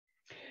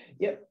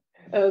Yeah.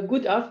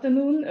 Good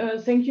afternoon.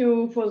 Thank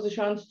you for the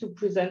chance to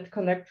present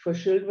Connect for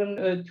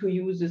Children to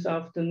you this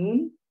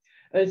afternoon.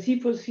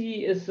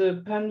 C4C is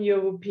a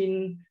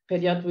pan-European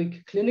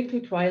pediatric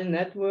clinical trial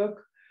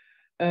network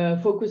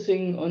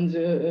focusing on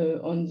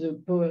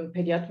the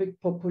pediatric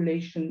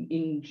population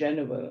in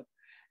general.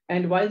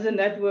 And while the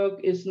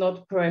network is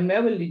not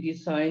primarily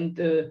designed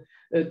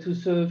to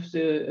serve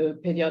the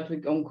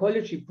pediatric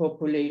oncology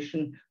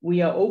population,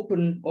 we are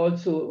open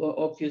also,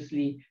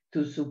 obviously,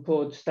 to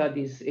support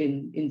studies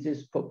in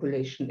this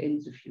population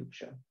in the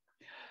future.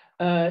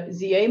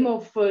 The aim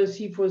of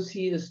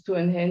C4C is to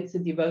enhance the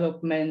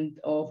development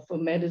of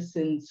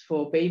medicines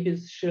for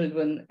babies,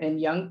 children,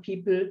 and young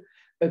people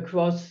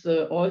across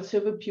all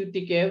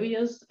therapeutic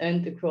areas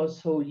and across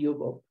whole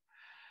Europe.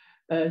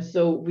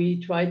 So we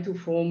try to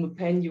form a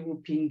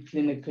pan-European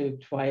clinical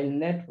trial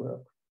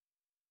network.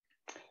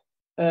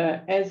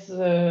 As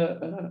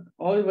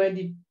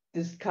already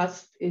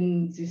discussed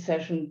in the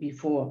session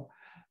before,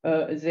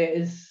 there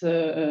is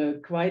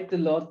quite a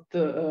lot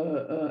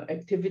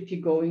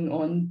activity going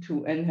on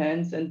to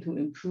enhance and to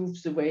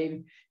improve the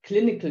way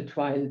clinical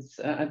trials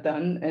are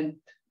done,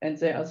 and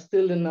there are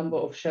still a number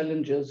of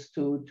challenges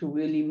to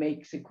really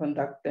make the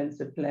conduct and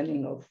the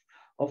planning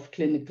of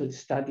clinical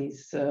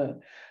studies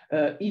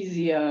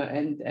easier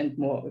and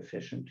more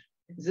efficient.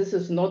 This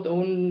is not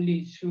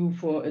only true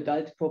for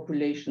adult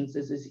populations,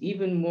 this is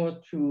even more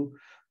true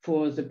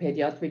for the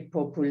pediatric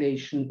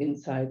population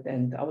inside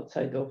and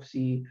outside of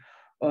the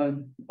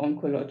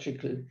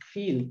oncological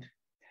field.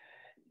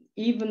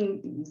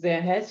 Even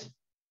there has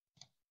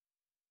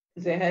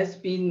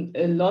been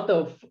a lot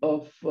of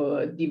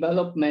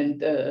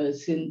development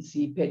since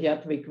the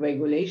pediatric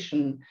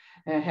regulation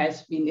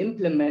has been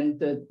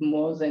implemented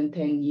more than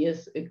 10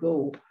 years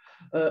ago.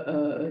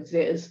 There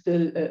is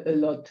still a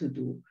lot to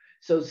do.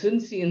 So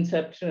since the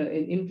inception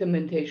and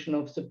implementation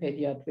of the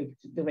pediatric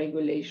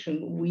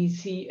regulation, we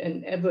see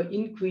an ever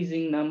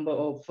increasing number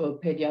of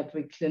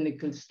pediatric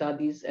clinical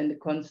studies and a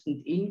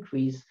constant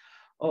increase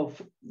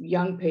of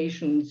young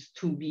patients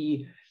to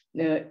be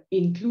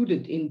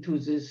included into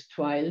these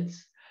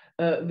trials,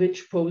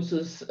 which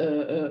poses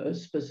a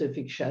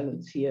specific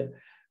challenge here.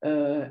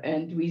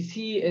 And we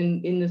see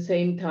in the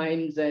same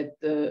time that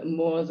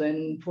more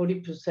than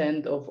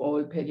 40% of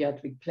all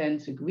pediatric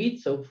plans agreed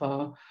so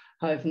far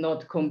have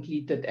not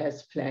completed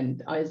as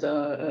planned.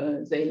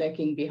 Either they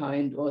lacking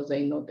behind or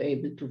they not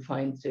able to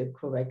find the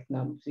correct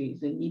number, the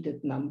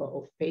needed number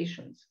of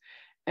patients.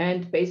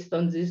 And based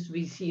on this,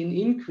 we see an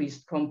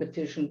increased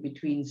competition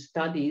between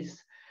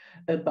studies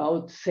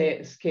about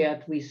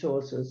scarce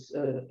resources,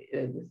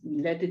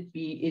 let it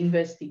be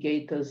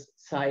investigators,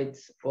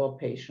 sites, or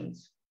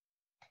patients.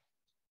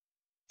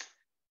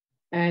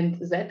 And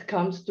that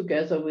comes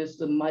together with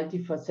the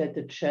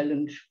multifaceted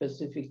challenge,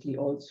 specifically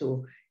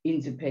also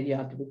in the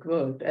pediatric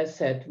world. As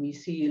said, we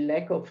see a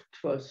lack of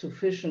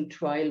sufficient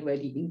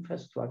trial-ready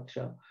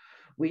infrastructure.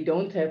 We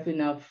don't have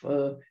enough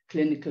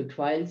clinical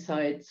trial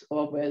sites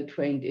or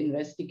well-trained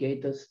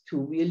investigators to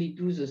really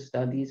do the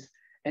studies.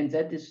 And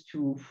that is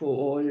true for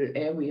all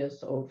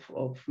areas of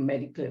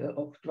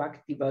drug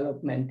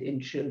development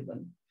in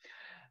children.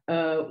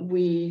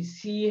 We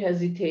see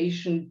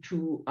hesitation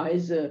to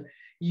either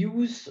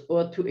use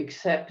or to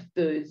accept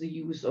the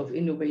use of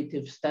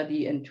innovative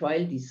study and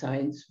trial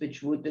designs,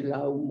 which would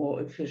allow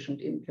more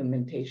efficient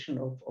implementation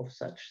of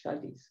such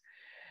studies.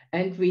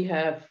 And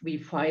we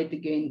fight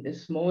against a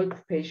small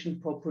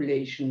patient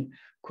population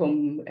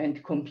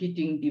and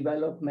competing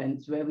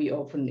developments very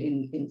often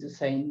in the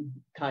same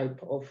type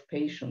of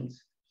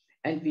patients.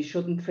 And we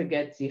shouldn't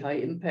forget the high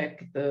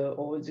impact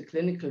all the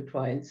clinical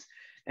trials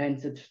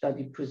and the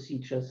study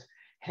procedures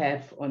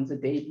have on the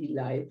daily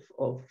life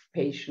of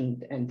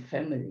patient and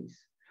families.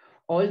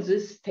 All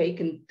this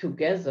taken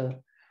together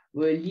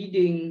were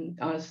leading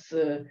us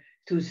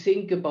to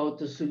think about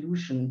the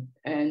solution.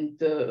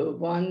 And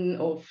one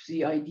of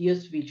the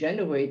ideas we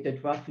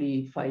generated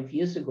roughly 5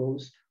 years ago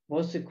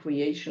was the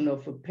creation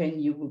of a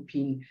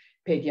pan-European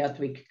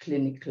pediatric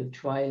clinical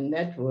trial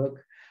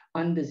network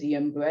under the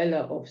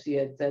umbrella of the,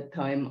 at that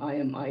time,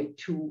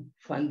 IMI2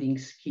 funding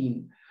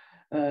scheme.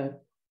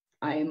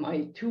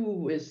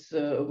 IMI2 is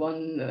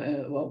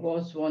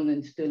was one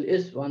and still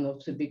is one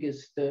of the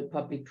biggest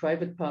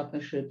public-private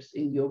partnerships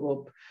in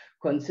Europe,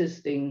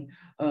 consisting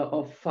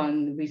of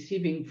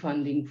receiving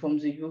funding from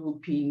the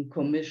European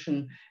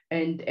Commission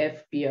and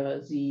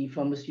FBR, the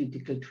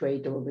Pharmaceutical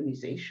Trade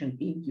Organization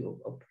in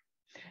Europe.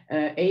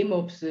 Aim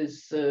of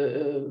this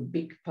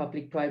big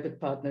public-private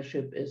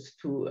partnership is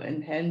to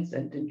enhance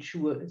and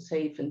ensure a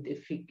safe and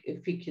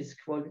efficacious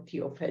quality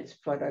of health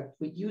products,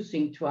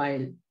 reducing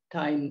trial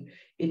time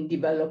in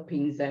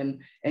developing them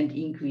and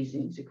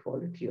increasing the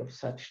quality of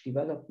such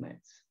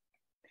developments.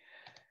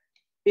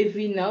 If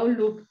we now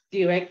look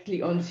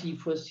directly on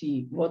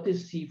C4C, what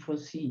is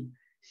C4C?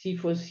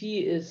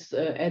 C4C is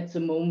at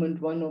the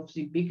moment one of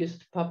the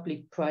biggest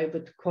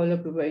public-private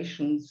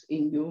collaborations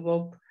in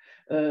Europe.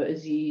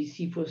 The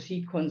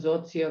C4C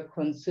consortia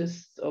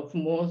consists of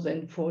more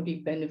than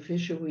 40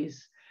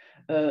 beneficiaries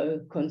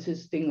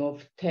consisting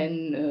of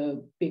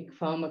 10 big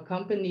pharma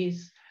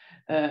companies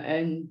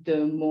and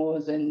more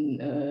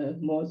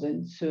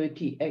than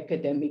 30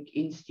 academic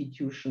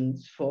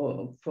institutions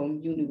from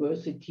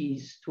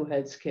universities to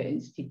healthcare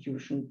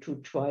institutions to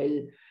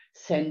trial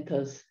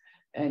centers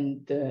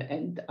and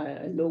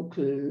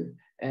local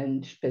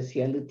and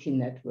specialty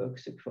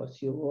networks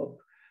across Europe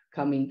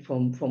coming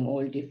from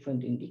all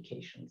different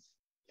indications.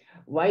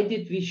 Why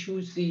did we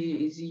choose the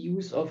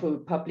use of a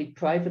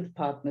public-private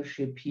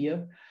partnership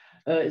here?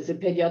 The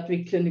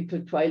pediatric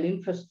clinical trial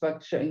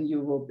infrastructure in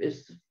Europe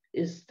is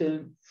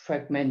still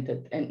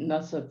fragmented and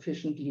not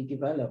sufficiently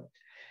developed.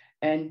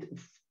 And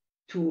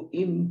to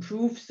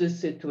improve the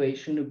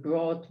situation, a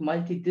broad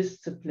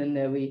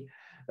multidisciplinary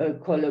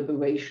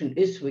collaboration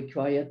is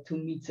required to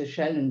meet the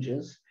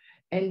challenges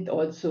and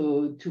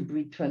also to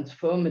be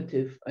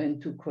transformative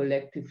and to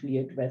collectively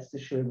address the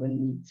children's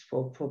needs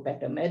for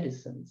better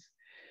medicines.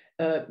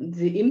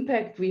 The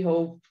impact we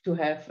hope to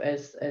have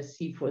as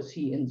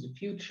C4C in the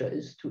future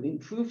is to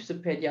improve the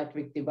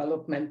pediatric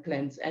development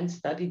plans and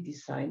study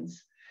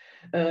designs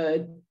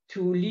to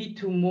lead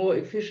to more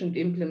efficient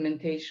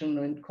implementation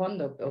and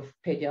conduct of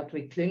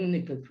pediatric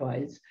clinical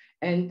trials,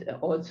 and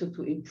also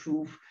to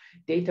improve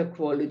data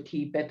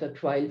quality, better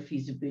trial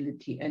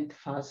feasibility, and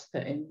faster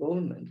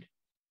enrollment.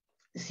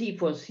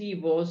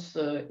 C4C was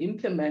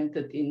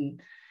implemented in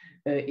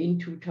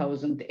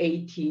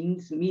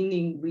 2018,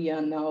 meaning we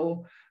are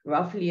now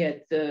roughly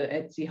at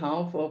the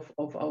half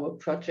of our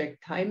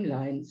project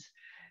timelines.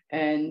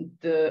 And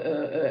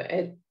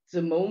at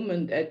the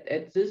moment,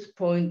 at this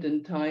point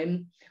in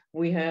time,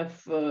 we are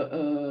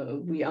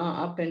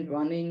up and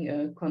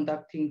running,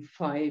 conducting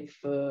five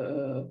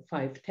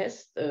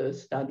test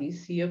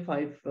studies here,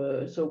 5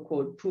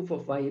 so-called proof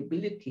of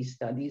viability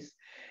studies.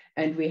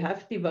 And we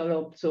have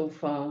developed so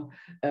far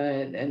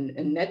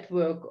a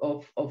network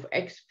of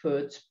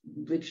experts,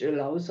 which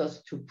allows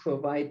us to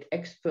provide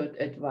expert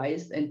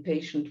advice and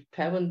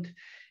patient-parent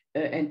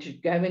and to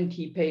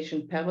guarantee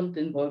patient-parent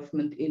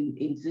involvement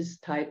in this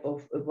type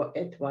of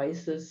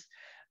advices,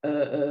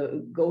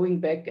 going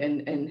back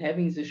and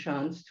having the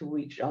chance to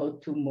reach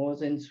out to more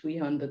than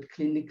 300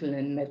 clinical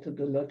and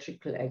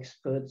methodological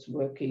experts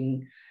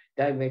working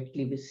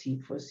directly with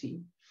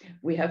C4C.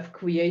 We have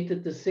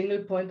created a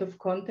single point of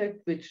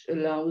contact, which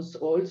allows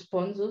all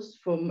sponsors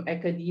from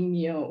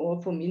academia or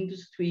from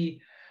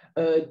industry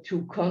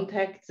to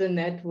contact the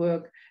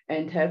network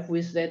and have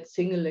with that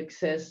single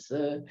access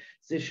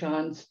the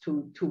chance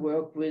to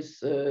work with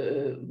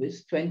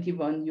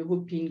 21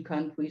 European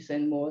countries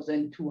and more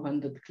than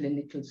 200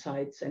 clinical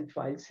sites and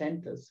trial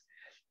centers.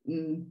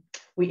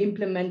 We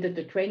implemented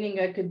the training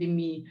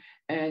academy,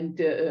 and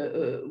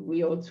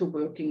we also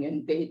working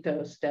in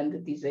data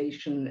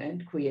standardization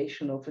and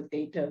creation of a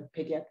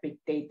pediatric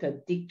data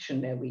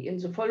dictionary. In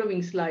the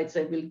following slides,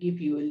 I will give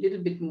you a little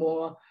bit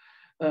more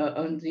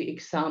on the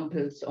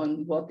examples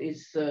on what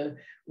is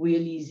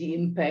really the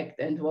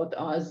impact and what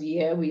are the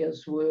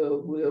areas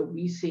where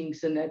we think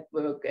the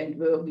network and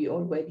where we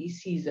already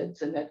see that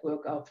the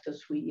network after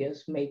 3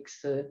 years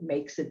makes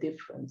a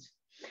difference.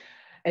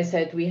 As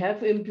said, we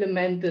have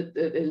implemented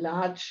a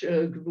large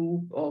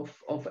group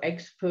of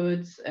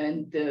experts,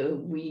 and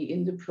we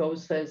in the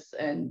process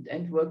and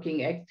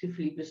working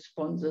actively with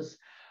sponsors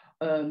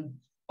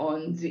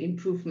on the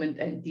improvement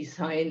and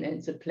design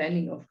and the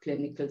planning of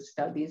clinical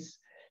studies.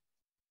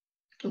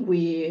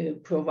 We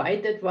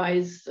provide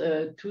advice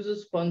to the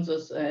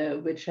sponsors,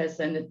 which has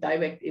then a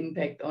direct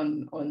impact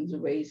on the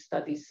way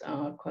studies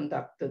are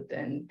conducted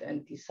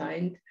and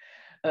designed.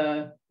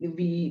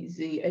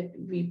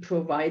 We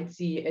provide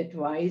the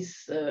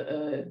advice,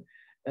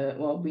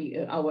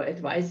 our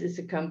advice is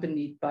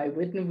accompanied by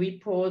written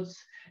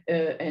reports,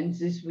 and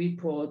these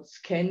reports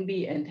can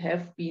be and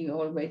have been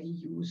already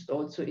used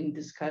also in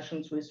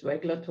discussions with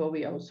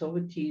regulatory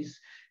authorities,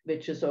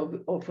 which is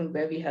often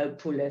very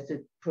helpful as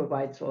it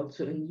provides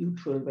also a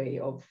neutral way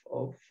of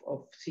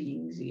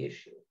seeing the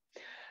issue.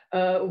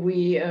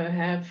 We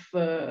have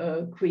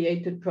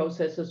created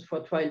processes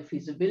for trial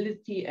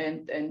feasibility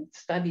and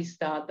study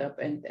startup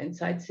and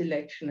site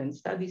selection and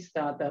study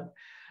startup.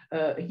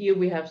 Here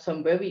we have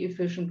some very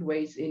efficient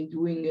ways in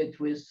doing it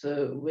with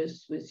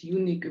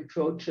unique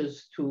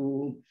approaches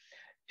to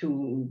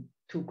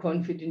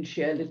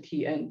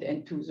confidentiality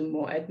and to the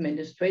more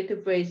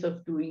administrative ways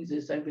of doing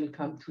this. I will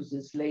come to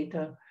this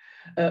later.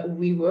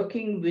 We're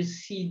working with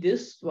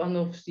CDIS, one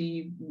of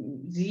the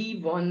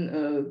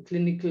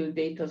clinical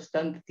data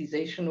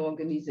standardization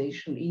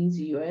organization in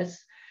the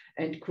US,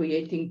 and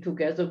creating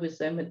together with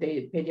them a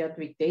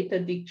pediatric data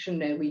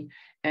dictionary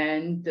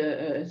and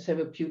a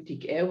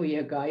therapeutic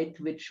area guide,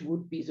 which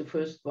would be the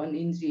first one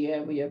in the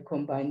area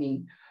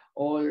combining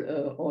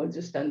all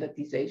the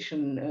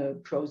standardization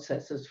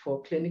processes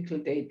for clinical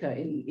data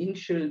in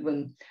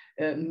children,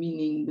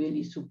 meaning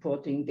really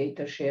supporting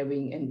data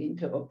sharing and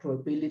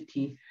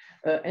interoperability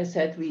As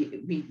said,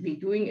 we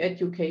doing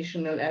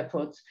educational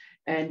efforts,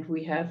 and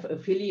we have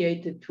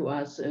affiliated to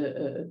us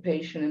a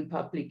patient and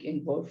public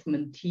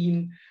involvement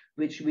team,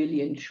 which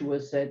really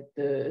ensures that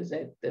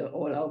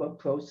all our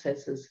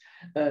processes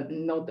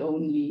not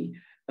only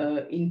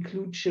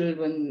include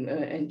children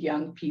and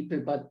young people,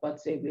 but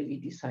they're really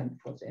designed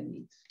for their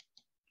needs.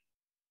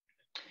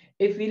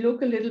 If we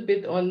look a little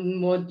bit on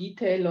more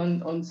detail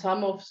on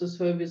some of the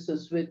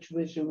services which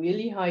a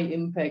really high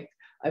impact,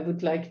 I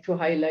would like to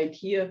highlight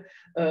here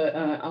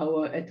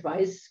our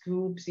advice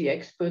group, the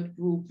expert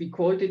group. We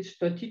called it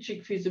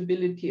strategic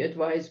feasibility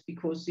advice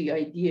because the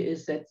idea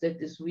is that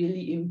is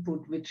really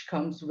input which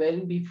comes well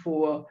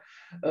before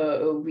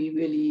we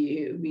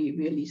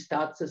really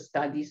start the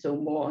study, so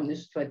more on a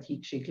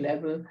strategic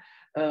level.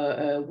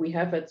 We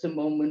have at the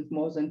moment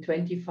more than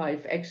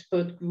 25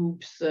 expert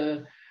groups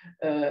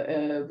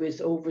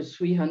with over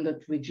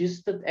 300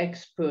 registered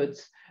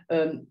experts,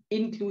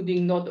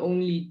 including not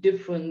only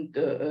different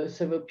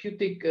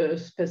therapeutic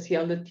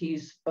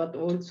specialties, but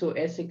also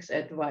ethics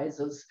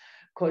advisors,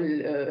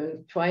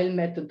 trial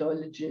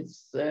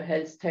methodologists,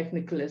 health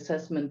technical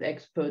assessment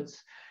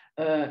experts,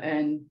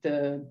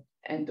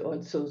 and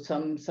also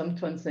some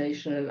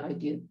translational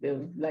ideas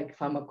like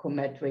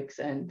pharmacometrics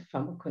and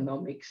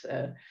pharmaconomics,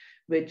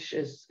 which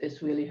is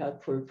really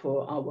helpful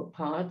for our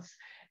parts.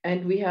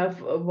 And we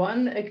have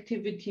one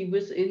activity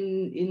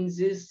within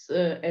this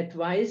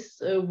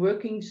advice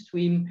working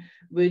stream,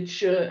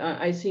 which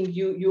I think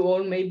you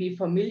all may be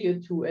familiar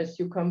to as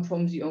you come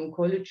from the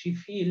oncology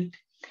field.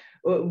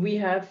 We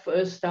have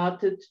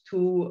started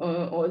to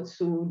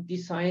also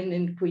design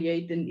and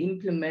create and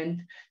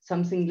implement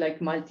something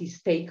like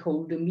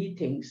multi-stakeholder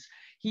meetings.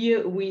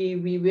 Here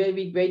we're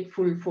very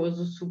grateful for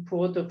the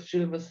support of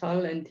Gilles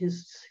Vassal and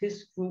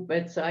his group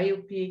at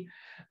SIOP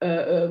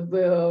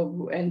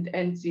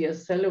and the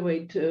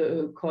Accelerate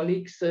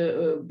colleagues,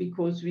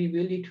 because we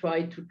really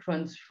try to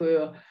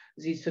transfer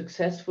the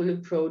successful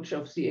approach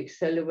of the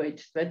Accelerate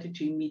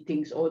strategy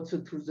meetings also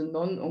to the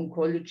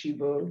non-oncology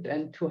world,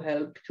 and to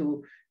help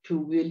to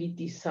really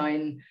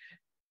design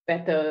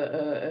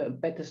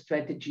better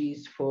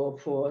strategies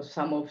for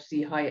some of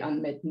the high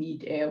unmet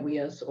need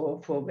areas,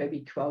 or for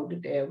very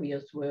crowded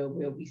areas where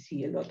we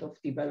see a lot of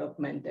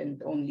development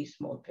and only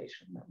small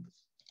patient numbers.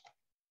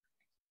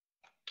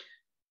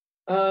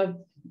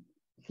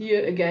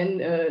 Here again,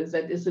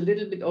 that is a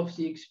little bit of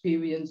the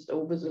experience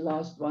over the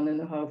last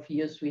 1.5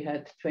 years. We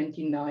had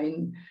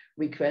 29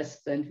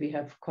 requests, and we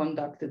have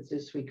conducted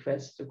this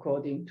request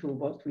according to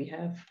what we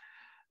have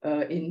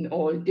in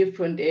all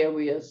different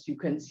areas. You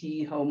can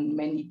see how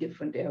many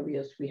different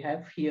areas we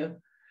have here.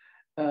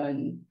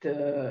 And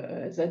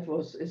that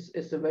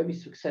is a very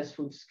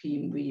successful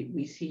scheme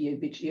we see,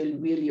 which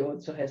really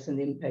also has an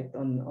impact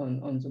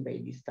on the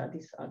way these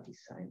studies are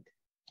designed.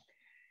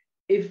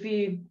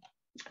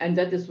 And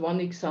that is one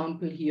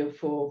example here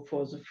for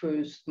the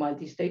first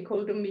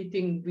multi-stakeholder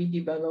meeting we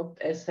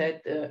developed. As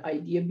said,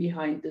 idea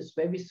behind this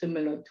very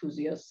similar to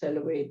the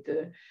Accelerate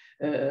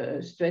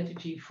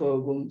strategy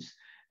forums.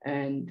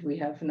 And we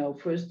have now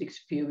first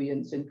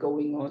experience in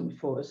going on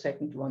for a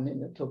second one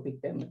in atopic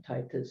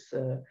dermatitis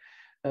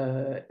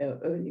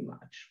early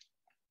March.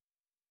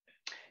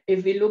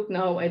 If we look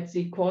now at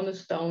the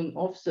cornerstone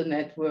of the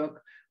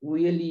network,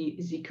 really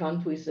the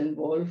countries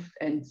involved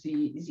and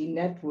the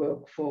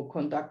network for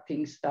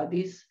conducting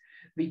studies,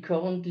 we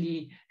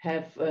currently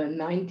have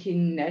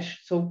 19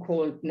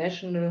 so-called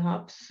national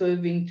hubs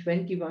serving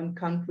 21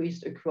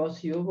 countries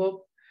across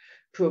Europe,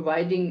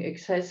 providing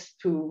access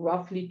to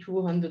roughly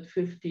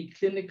 250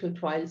 clinical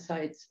trial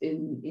sites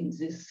in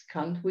these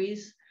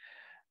countries.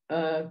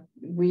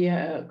 We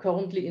are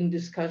currently in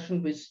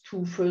discussion with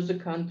 2 further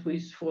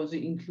countries for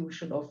the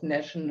inclusion of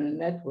national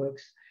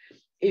networks.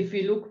 If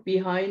we look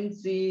behind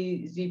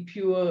the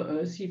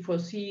pure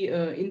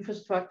C4C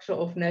infrastructure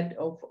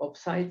of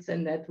sites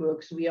and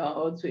networks, we are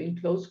also in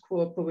close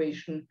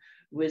cooperation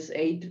with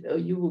 8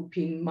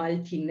 European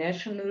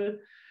multinational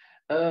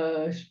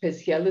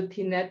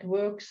specialty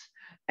networks,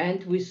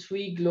 and with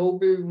 3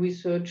 global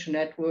research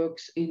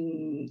networks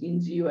in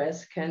the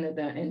US,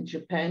 Canada, and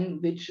Japan,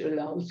 which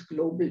allows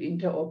global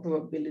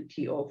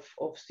interoperability of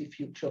the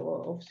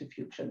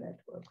future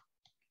network.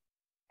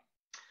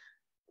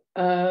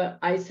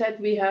 I said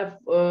we have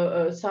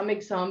some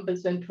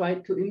examples and try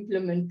to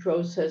implement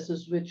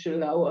processes which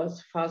allow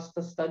us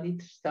faster study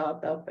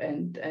startup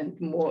and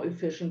more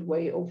efficient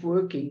way of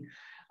working.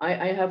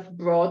 I have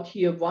brought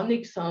here one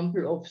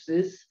example of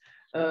this,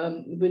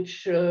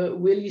 which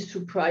really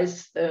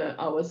surprised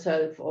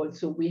ourselves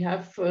also. We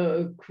have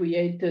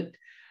created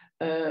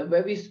a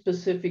very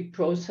specific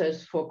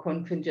process for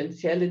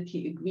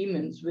confidentiality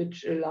agreements,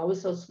 which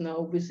allows us now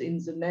within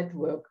the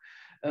network,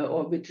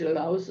 or which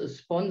allows a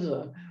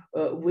sponsor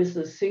with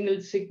a single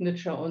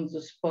signature on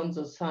the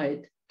sponsor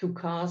side to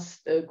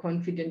cast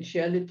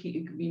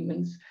confidentiality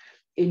agreements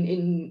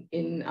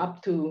in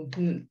up to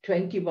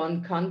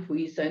 21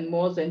 countries and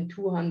more than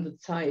 200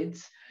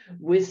 sites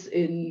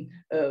within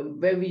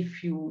very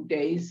few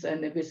days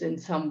and within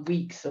some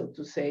weeks, so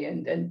to say.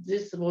 And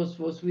this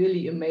was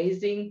really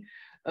amazing.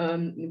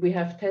 We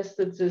have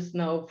tested this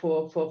now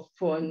for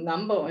a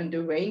number and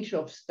a range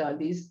of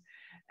studies,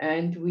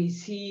 and we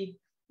see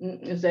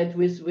that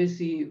with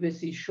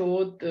the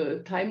short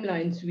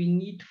timelines we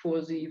need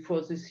for the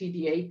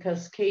CDA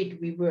cascade,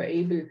 we were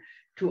able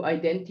to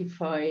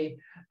identify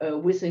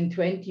within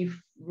 20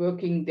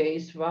 working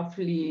days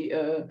roughly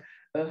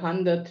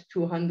 100 to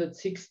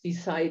 160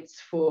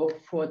 sites for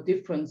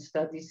different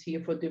studies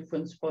here, for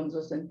different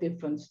sponsors and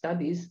different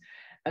studies,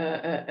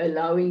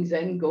 allowing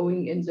then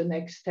going in the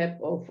next step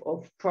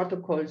of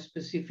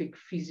protocol-specific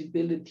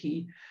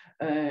feasibility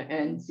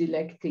and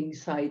selecting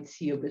sites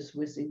here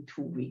within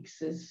 2 weeks.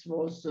 This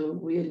was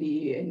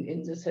really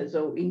in the sense.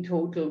 So in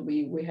total,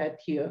 we had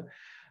here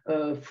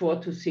 4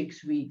 to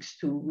 6 weeks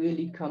to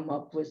really come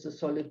up with a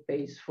solid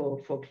base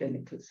for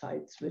clinical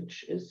sites,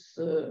 which is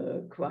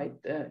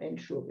quite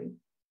ensuring.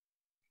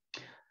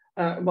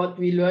 What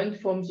we learned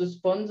from the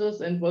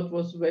sponsors and what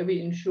was very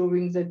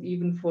ensuring, that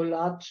even for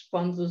large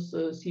sponsors,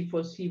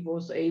 C4C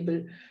was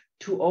able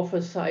to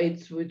offer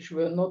sites which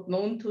were not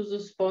known to the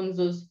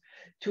sponsors,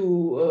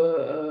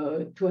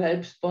 to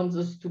help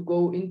sponsors to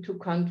go into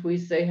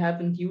countries they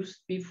haven't used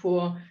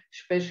before,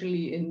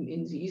 especially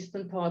in the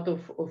eastern part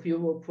of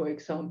Europe. For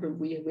example,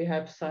 we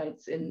have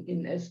sites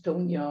in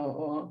Estonia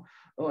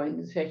or in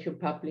the Czech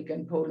Republic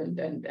and Poland,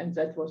 and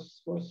that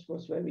was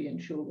very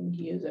ensuring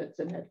here that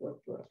the network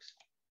works.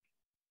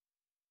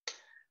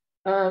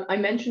 I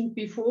mentioned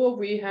before,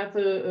 we have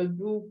a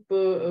group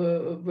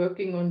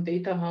working on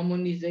data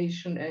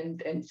harmonization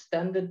and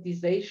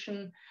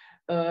standardization.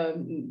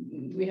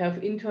 We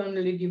have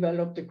internally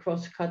developed a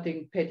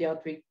cross-cutting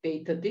pediatric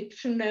data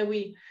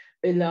dictionary,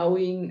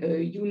 allowing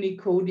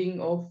unicoding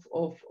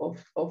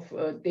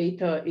of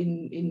data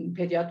in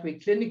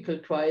pediatric clinical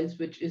trials,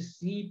 which is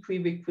the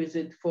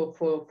prerequisite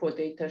for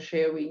data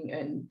sharing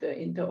and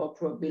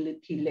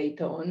interoperability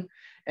later on.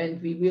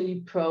 And we're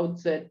really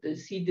proud that the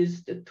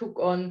CDIS took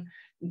on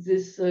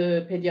this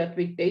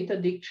pediatric data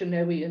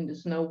dictionary and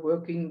is now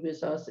working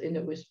with us in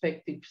a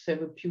respective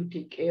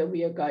therapeutic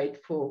area guide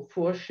for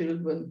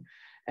children.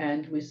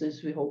 And with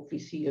this, we hope we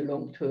see a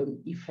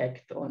long-term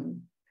effect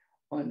on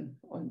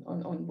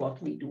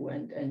what we do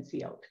and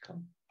the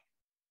outcome.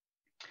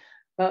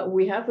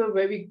 We have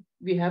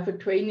a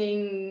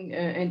training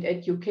and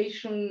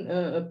education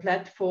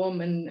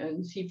platform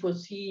and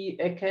C4C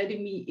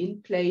Academy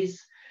in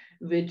place,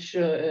 which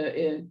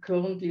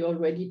currently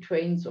already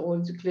trains all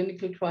the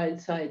clinical trial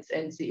sites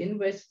and the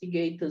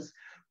investigators,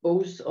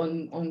 both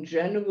on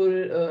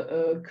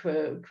general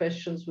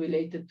questions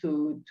related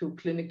to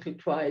clinical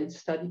trials,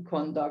 study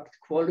conduct,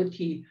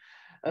 quality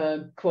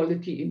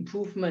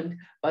improvement,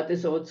 but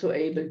is also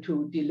able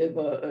to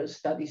deliver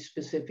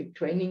study-specific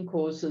training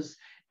courses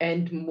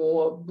and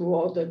more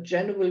broader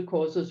general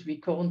courses. We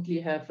currently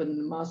have a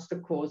master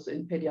course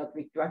in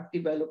pediatric drug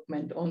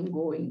development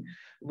ongoing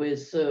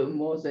with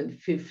more than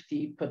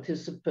 50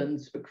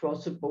 participants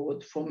across the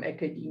board from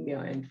academia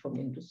and from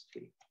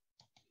industry.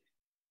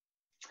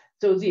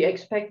 So the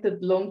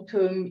expected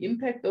long-term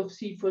impact of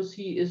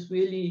C4C is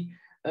really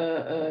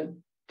to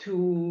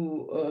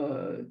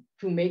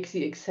make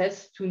the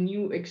access to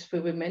new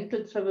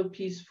experimental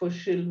therapies for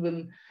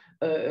children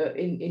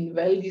in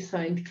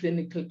well-designed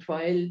clinical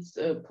trials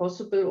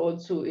possible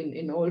also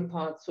in all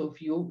parts of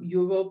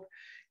Europe,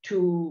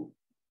 to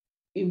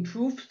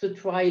improve the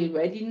trial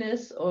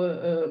readiness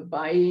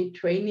by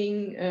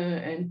training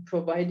and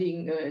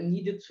providing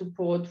needed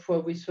support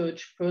for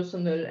research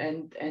personnel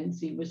and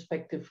the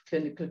respective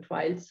clinical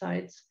trial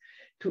sites,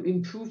 to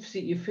improve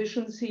the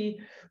efficiency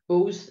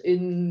both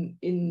in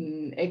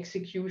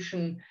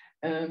execution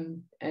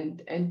and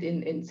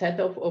in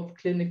setup of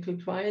clinical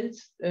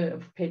trials,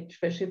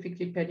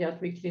 specifically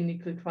pediatric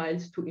clinical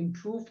trials, to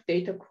improve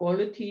data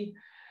quality,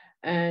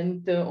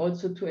 and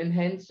also to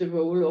enhance the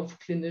role of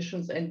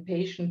clinicians and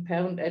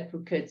parent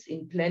advocates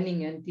in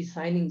planning and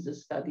designing the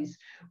studies.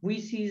 We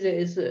see there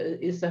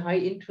is a high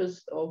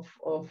interest of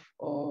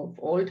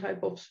all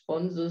type of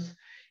sponsors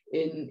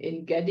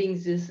in getting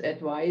this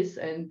advice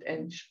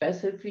and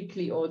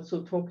specifically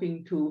also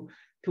talking to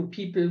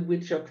people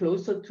which are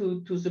closer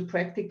to the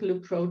practical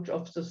approach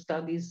of the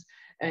studies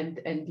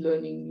and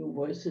learning new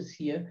voices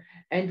here.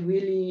 And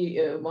really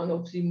one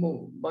of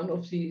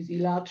the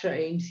larger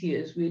aims here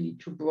is really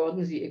to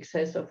broaden the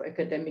access of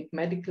academic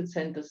medical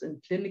centers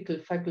and clinical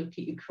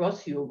faculty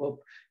across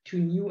Europe to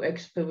new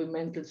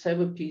experimental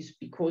therapies,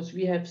 because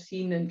we have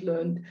seen and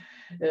learned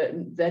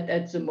that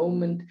at the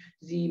moment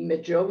the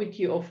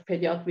majority of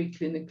pediatric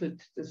clinical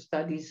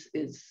studies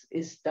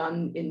is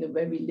done in a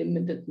very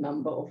limited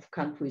number of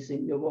countries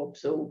in Europe.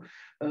 So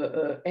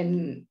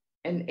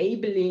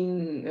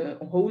enabling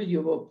whole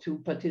Europe to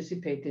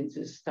participate in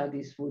these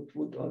studies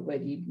would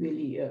already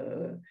really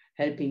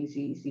helping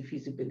the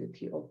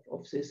feasibility of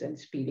this and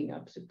speeding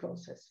up the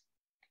process.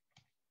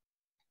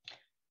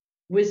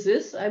 With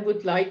this, I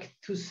would like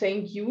to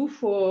thank you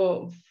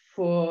for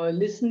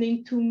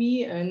listening to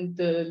me and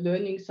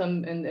learning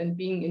some and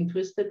being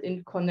interested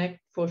in Connect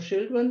for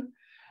Children.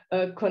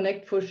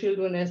 Connect for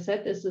Children, as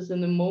said, this is in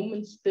the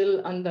moment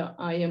still under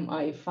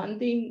IMI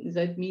funding.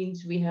 That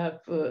means we have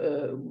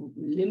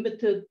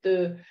limited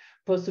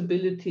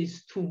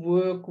possibilities to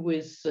work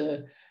with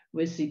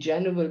the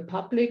general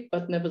public,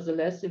 but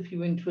nevertheless, if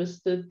you're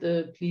interested,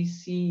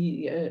 please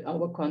see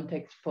our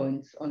contact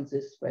points on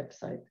this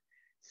website.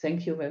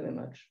 Thank you very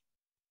much.